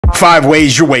5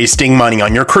 ways you're wasting money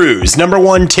on your cruise. Number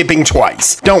 1, tipping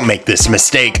twice. Don't make this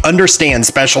mistake. Understand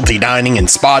specialty dining and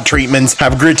spa treatments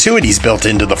have gratuities built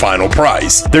into the final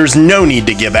price. There's no need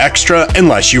to give extra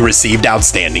unless you received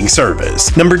outstanding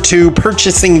service. Number 2,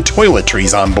 purchasing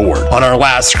toiletries on board. On our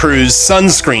last cruise,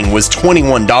 sunscreen was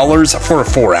 $21 for a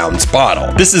 4-ounce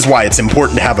bottle. This is why it's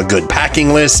important to have a good packing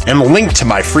list, and a link to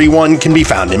my free one can be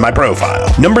found in my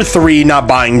profile. Number 3, not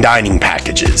buying dining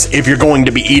packages. If you're going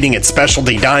to be eating at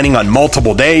specialty dining on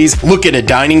multiple days, look at a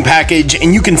dining package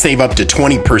and you can save up to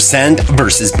 20%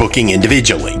 versus booking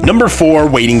individually. Number 4,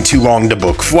 waiting too long to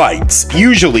book flights.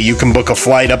 Usually you can book a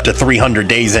flight up to 300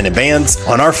 days in advance.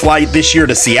 On our flight this year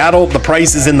to Seattle, the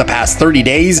prices in the past 30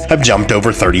 days have jumped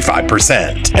over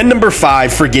 35%. And number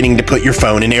 5, forgetting to put your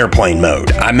phone in airplane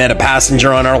mode. I met a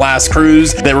passenger on our last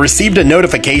cruise that received a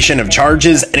notification of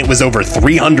charges and it was over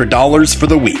 $300 for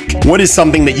the week. What is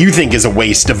something that you think is a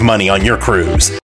waste of money on your cruise?